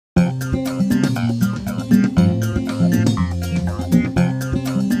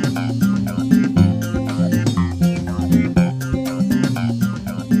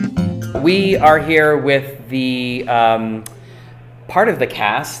We are here with the part of the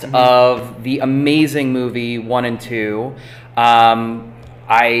cast of the amazing movie 1 and 2.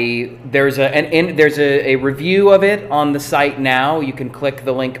 There's a review of it on the site now. You can click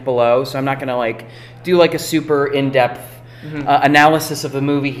the link below. So I'm not gonna do a super in-depth analysis of the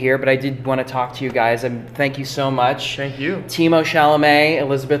movie here, but I did want to talk to you guys, and thank you so much. Thank you. Timothée Chalamet,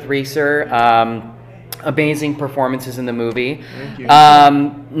 Elizabeth Reaser, amazing performances in the movie. Thank you.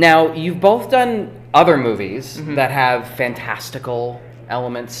 Now, you've both done other movies that have fantastical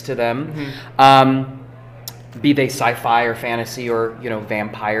elements to them, be they sci-fi or fantasy or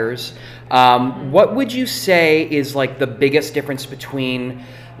vampires. What would you say is the biggest difference between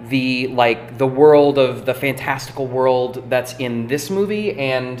the world of the fantastical world that's in this movie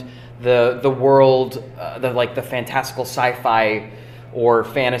and the world the fantastical sci-fi or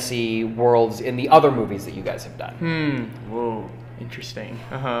fantasy worlds in the other movies that you guys have done? Whoa, interesting.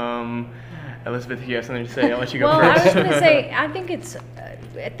 Elizabeth, if you have something to say, I'll let you go first. Well, I was going to say, I think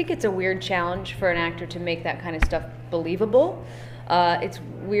it's a weird challenge for an actor to make that kind of stuff believable. It's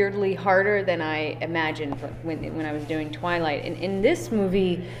weirdly harder than I imagined when I was doing Twilight. In this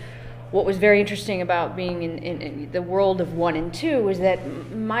movie, what was very interesting about being in the world of 1 and 2 was that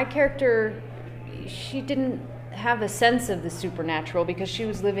my character, she didn't have a sense of the supernatural because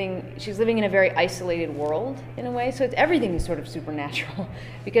she's living in a very isolated world in a way. So everything is sort of supernatural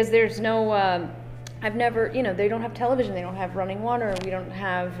because there's no. I've never, they don't have television, they don't have running water, we don't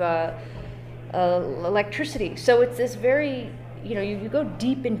have electricity. So it's this very. You go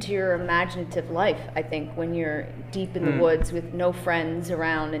deep into your imaginative life, I think, when you're deep in the woods with no friends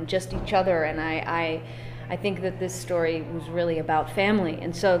around and just each other. And I think that this story was really about family.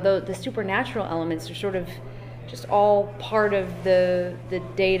 And so the supernatural elements are sort of just all part of the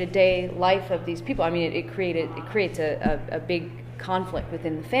day-to-day life of these people. I mean, it creates a big conflict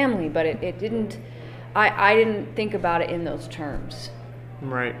within the family, but it didn't. I didn't think about it in those terms.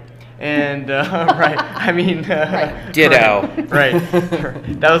 Right. And right, I mean, right. Ditto. Right.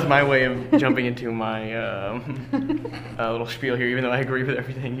 That was my way of jumping into my little spiel here, even though I agree with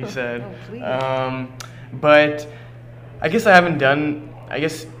everything you said. Oh, please. But I guess I haven't done. I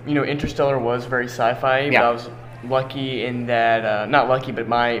guess Interstellar was very sci-fi, but I was lucky in that not lucky, but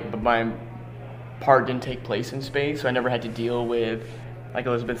my part didn't take place in space, so I never had to deal with. Like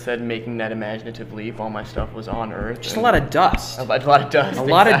Elizabeth said, making that imaginative leap, all my stuff was on Earth. Just a lot of dust. A lot of dust. A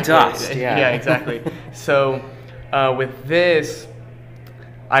lot of dust, yeah. Yeah, exactly. So with this,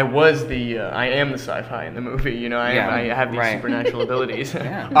 I am the sci-fi in the movie. I have these supernatural abilities.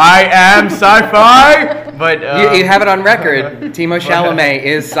 I am sci-fi! But you have it on record. Timothée Chalamet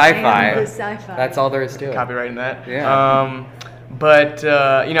is sci-fi. I am the sci-fi. That's all there is to it. Copywriting that. Yeah. But,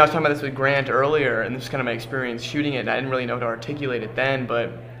 I was talking about this with Grant earlier, and this is kind of my experience shooting it, and I didn't really know how to articulate it then,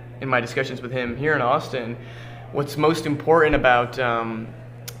 but in my discussions with him here in Austin, what's most important about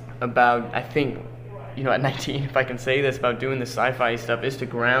I think, at 19, if I can say this, about doing the sci-fi stuff, is to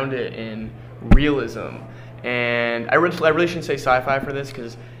ground it in realism. And I really shouldn't say sci-fi for this,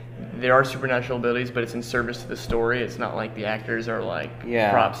 because there are supernatural abilities, but it's in service to the story. It's not like the actors are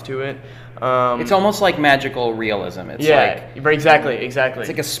props to it. It's almost like magical realism. It's exactly. It's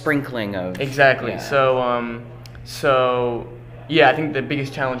like a sprinkling of exactly. Yeah. So I think the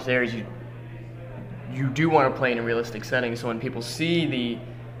biggest challenge there is you do want to play in a realistic setting. So when people see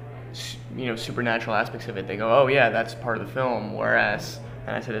the supernatural aspects of it, they go, oh yeah, that's part of the film. Whereas,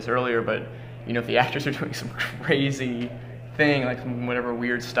 and I said this earlier, but if the actors are doing some crazy thing, like some whatever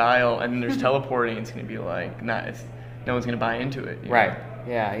weird style, and then there's teleporting, it's going to be no one's going to buy into it. Right.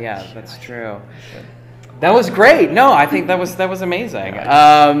 Yeah, that's true. That was great. No, I think that was amazing.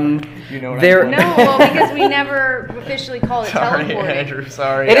 No, because we never officially call it teleporting. Sorry, Andrew.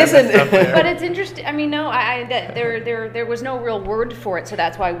 Sorry. It isn't. But it's interesting. I mean, no, there was no real word for it, so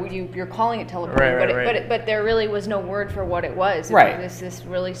that's why you're calling it teleporting. Right. But there really was no word for what it was. Right. It was this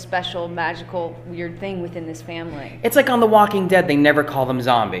really special, magical, weird thing within this family. It's like on The Walking Dead, they never call them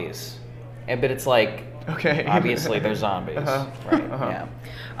zombies, but it's like. Okay. Obviously, they're zombies. Right. Yeah.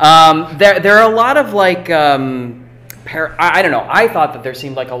 There are a lot of I don't know. I thought that there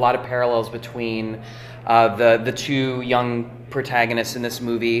seemed like a lot of parallels between the two young protagonists in this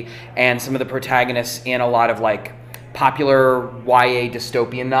movie and some of the protagonists in a lot of popular YA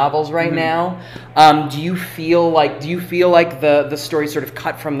dystopian novels right now. Do you feel like the story sort of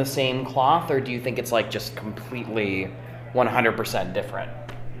cut from the same cloth, or do you think it's just completely 100% different?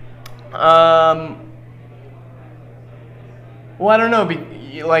 Well, I don't know.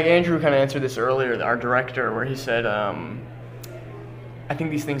 Like Andrew kind of answered this earlier, our director, where he said, I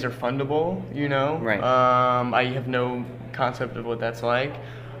think these things are fundable, Right. I have no concept of what that's like.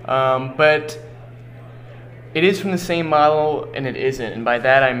 But it is from the same model, and it isn't. And by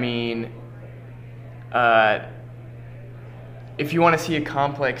that I mean, if you want to see a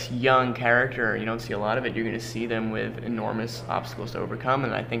complex young character, you don't see a lot of it. You're going to see them with enormous obstacles to overcome.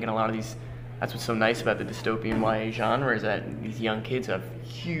 And I think in a lot of these, that's what's so nice about the dystopian YA genre, is that these young kids have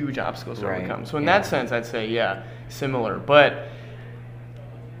huge obstacles to overcome. So in that sense, I'd say, yeah, similar. But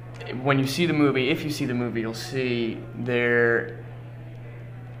when you see the movie, if you see the movie, you'll see there's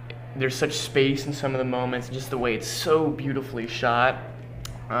such space in some of the moments, just the way it's so beautifully shot.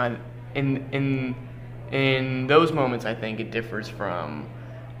 In those moments, I think it differs from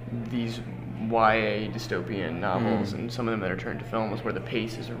these YA dystopian novels and some of them that are turned to films, where the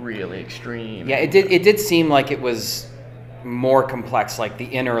pace is really extreme. Yeah, it did seem like it was more complex, like the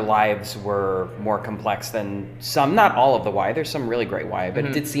inner lives were more complex than some, not all of the YA. There's some really great YA, but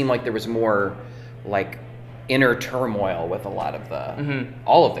it did seem like there was more like inner turmoil with a lot of the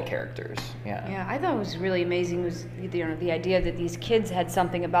all of the characters. Yeah, I thought it was really amazing was the idea that these kids had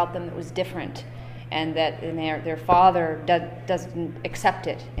something about them that was different, and that their father doesn't accept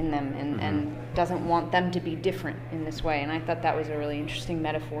it in them, and doesn't want them to be different in this way. And I thought that was a really interesting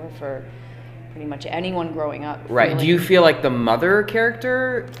metaphor for pretty much anyone growing up. Right. Feeling. Do you feel like the mother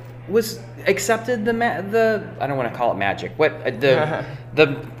character was accepted the I don't want to call it magic. What the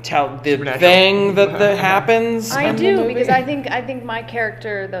thing that happens? I do, because I think my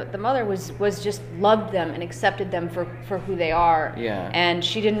character, the mother, was just loved them and accepted them for who they are. Yeah. And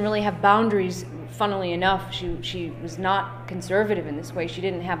she didn't really have boundaries. Funnily enough, she was not conservative in this way. She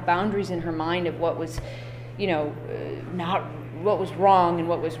didn't have boundaries in her mind of what was, not what was wrong and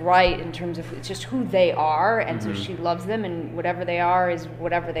what was right, in terms of it's just who they are, and so she loves them, and whatever they are is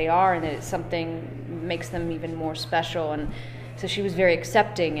whatever they are, and it's something makes them even more special. And so she was very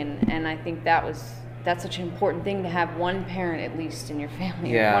accepting, and I think that's such an important thing, to have one parent at least in your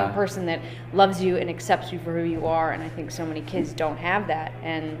family, one person that loves you and accepts you for who you are. And I think so many kids don't have that,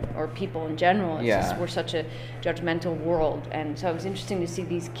 or people in general. It's just, we're such a judgmental world, and so it was interesting to see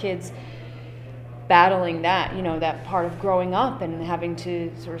these kids battling that, that part of growing up and having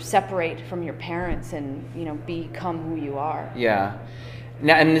to sort of separate from your parents and, become who you are. Yeah.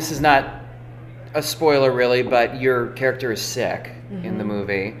 Now, and this is not a spoiler really, but your character is sick in the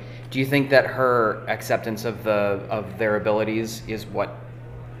movie. Do you think that her acceptance of their abilities is what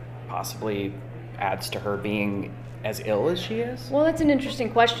possibly adds to her being as ill as she is? Well, that's an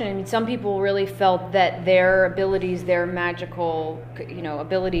interesting question. I mean, some people really felt that their abilities, their magical,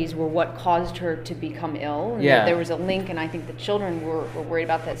 abilities, were what caused her to become ill. And that there was a link, and I think the children were worried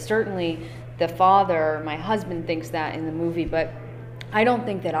about that. Certainly, the father, my husband, thinks that in the movie, but I don't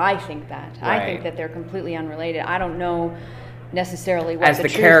think that I think that. Right. I think that they're completely unrelated. I don't know necessarily what as the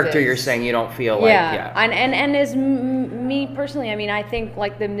truth character is. You're saying you don't feel like and as me personally, I mean, I think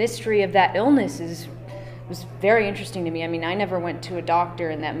like the mystery of that illness was very interesting to me. I mean, I never went to a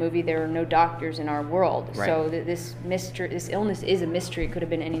doctor in that movie. There are no doctors in our world. Right. So this illness is a mystery. It could have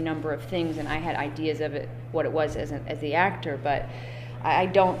been any number of things, and I had ideas of it, what it was as the actor, but I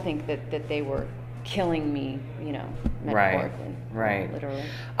don't think that they were killing me, metaphorically. Right. Literally.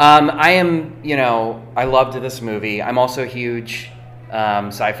 I am, I loved this movie. I'm also a huge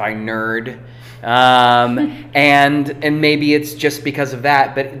sci-fi nerd. And maybe it's just because of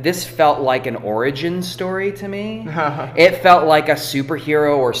that, but this felt like an origin story to me. It felt like a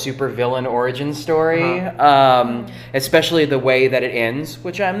superhero or supervillain origin story, especially the way that it ends,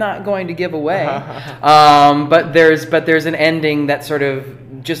 which I'm not going to give away. But there's an ending that sort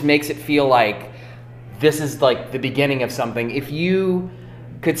of just makes it feel like this is like the beginning of something. If you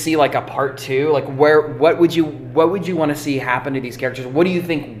could see like a part 2, like what would you want to see happen to these characters? What do you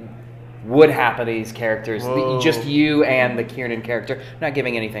think would happen to these characters? Just you and the Kiernan character. Not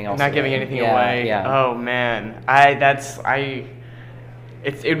giving anything else. Not giving anything away. Yeah. Oh man,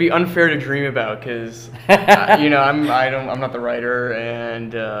 it'd be unfair to dream about, because I'm not the writer,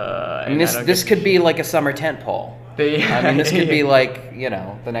 and this could be like a summer tent pole. This could be like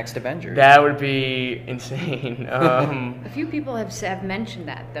the next Avengers. That would be insane. A few people have mentioned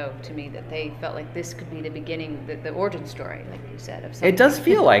that though to me, that they felt like this could be the beginning, the origin story, like you said, of something. It does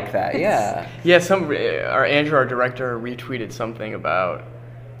feel like that, yeah. Yeah, Andrew, our director, retweeted something about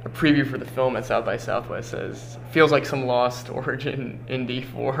a preview for the film at South by Southwest. Says feels like some lost origin indie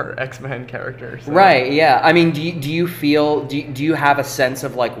for X-Men characters. So. Right. Yeah. I mean, do you have a sense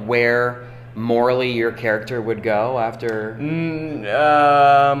of like where morally your character would go after?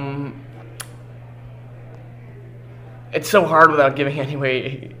 It's so hard without giving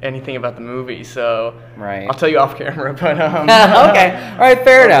anything about the movie, so right. I'll tell you off camera. But okay, all right,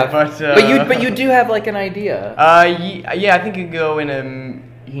 fair enough. But you do have like an idea. Yeah, I think you go in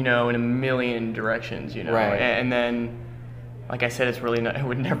you know, in a million directions, you know. Right. And then, like I said, it's really not, it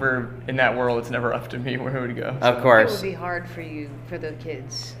would never, in that world, it's never up to me where it would go. Of It course. would be hard for the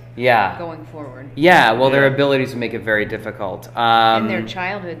kids Yeah. going forward. Yeah, well, their Yeah. abilities would make it very difficult. In their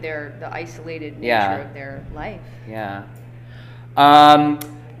childhood, the isolated nature Yeah. of their life. Yeah.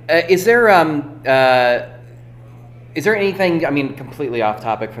 Is there anything? I mean, completely off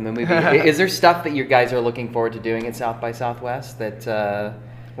topic from the movie. Is there stuff that you guys are looking forward to doing at South by Southwest? That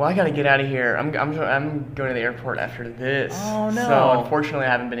Well, I gotta get out of here. I'm going to the airport after this. Oh, no. So unfortunately, I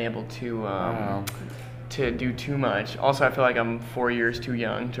haven't been able to Oh. to do too much. Also, I feel like I'm 4 years too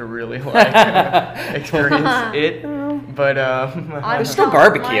young to really like experience it. But There's still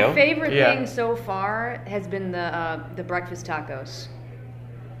barbecue. My favorite Yeah. thing so far has been the breakfast tacos.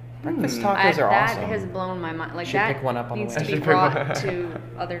 breakfast tacos are that awesome. has blown my mind. Like Should that pick one up on the needs way. to be Should pick one brought up. to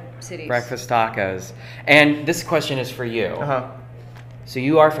other cities. Breakfast tacos. And this question is for you. So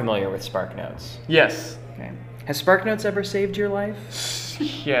you are familiar with Spark Notes. Yes. Okay. Has Spark Notes ever saved your life?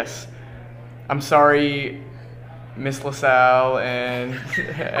 Yes. I'm sorry, Miss LaSalle and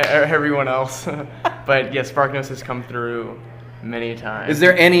everyone else, but yes, Sparknos has come through many times. Is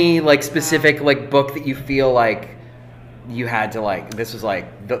there any like specific like book that you feel like you had to like? This was like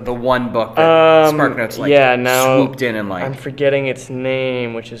the one book that Spark Notes like swooped in and like. I'm forgetting its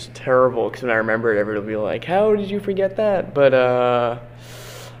name, which is terrible because when I remember it, everybody will be like, "How did you forget that?" But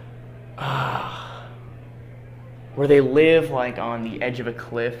where they live like on the edge of a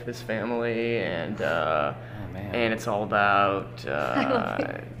cliff, this family, and and it's all about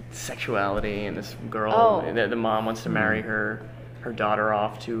sexuality, and this girl, the mom wants to marry her daughter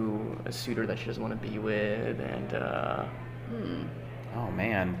off to a suitor that she doesn't want to be with, and Oh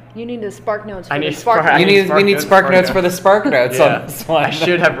man. You need the Spark Notes. I For need the Spark Spark- We need Spark Notes, Spark Spark Notes for the Notes. Spark Notes on this one. I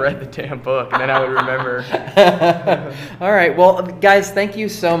should have read the damn book, and then I would remember. All right. Well, guys, thank you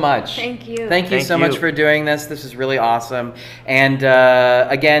so much. Thank you. Thank you Thank so you. much for doing this. This is really awesome. And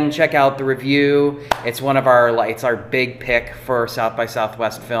again, check out the review. It's one of it's our big pick for South by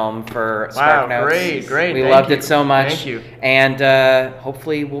Southwest film for Spark Wow, Notes. great. We Thank loved you. it so much. Thank you. And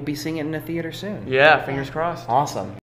hopefully we'll be seeing it in a theater soon. Yeah, fingers crossed. Awesome.